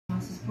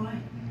Why?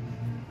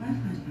 I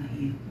heard about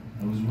you.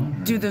 I was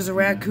wondering. Dude, there's a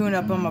raccoon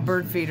up on my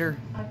bird feeder.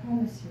 I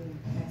promise you,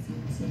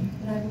 Excellency,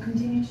 that I will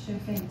continue to show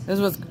faith. This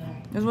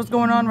is what's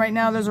going on right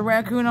now. There's a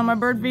raccoon on my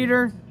bird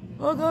feeder.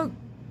 Look, look.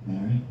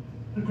 Mary?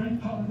 The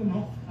great part of the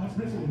North has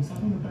risen in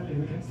sudden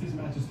rebellion against His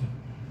Majesty.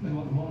 They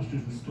want the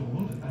monasteries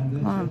restored and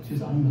their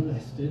churches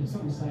unmolested.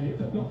 Some say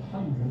that not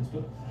hundreds,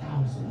 but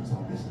thousands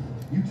are risen.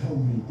 You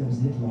told me there was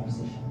little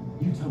opposition.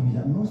 You told me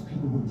that most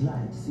people were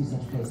glad to see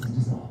such places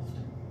dissolved.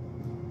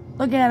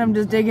 Look at them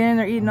just digging in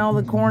there, eating all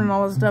the corn and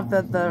all the stuff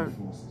that the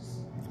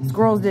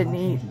squirrels didn't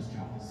eat.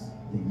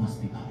 They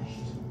must be punished.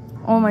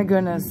 Oh my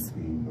goodness.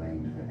 Being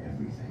blamed for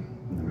everything.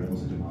 When the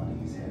rebels are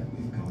demanding his head,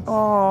 we've got...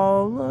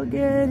 Oh, look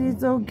at it. He's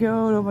so cute.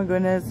 Oh my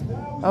goodness.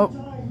 Oh.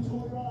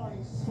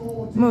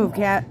 Move,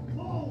 cat.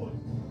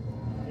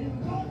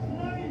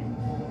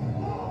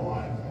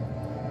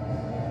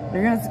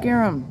 They're gonna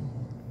scare him.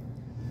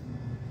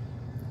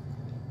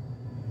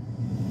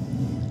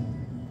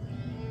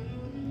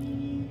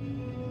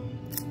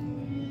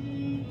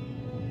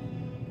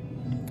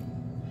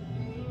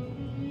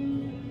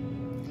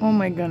 Oh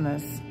my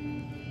goodness.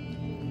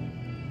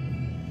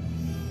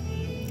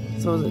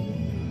 So is it?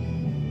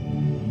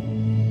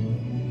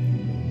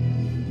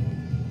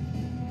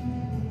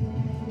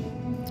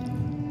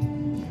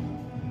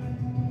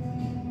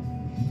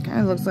 Kind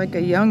of looks like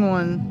a young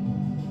one.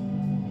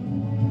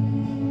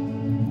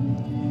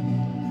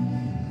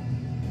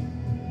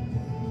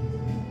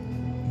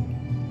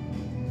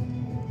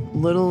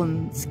 Little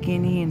and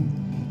skinny and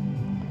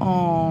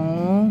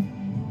aww.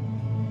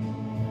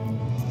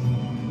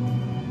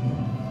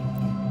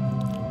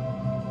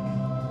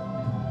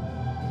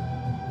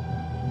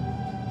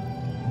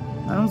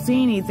 I don't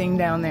see anything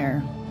down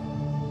there.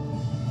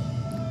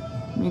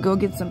 Let me go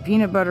get some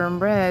peanut butter and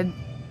bread.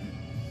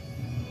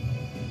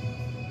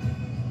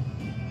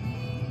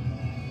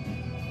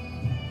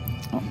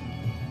 Oh.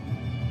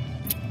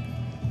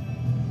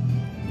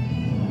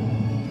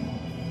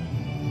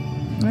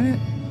 What?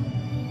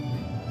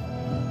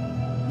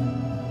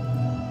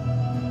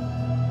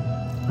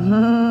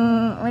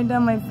 Right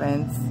down my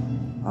fence.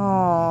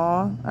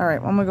 Aww. Alright,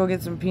 I'm gonna go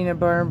get some peanut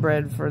butter and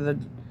bread for the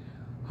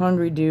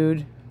hungry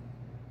dude.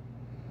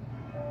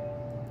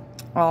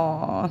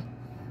 Aww.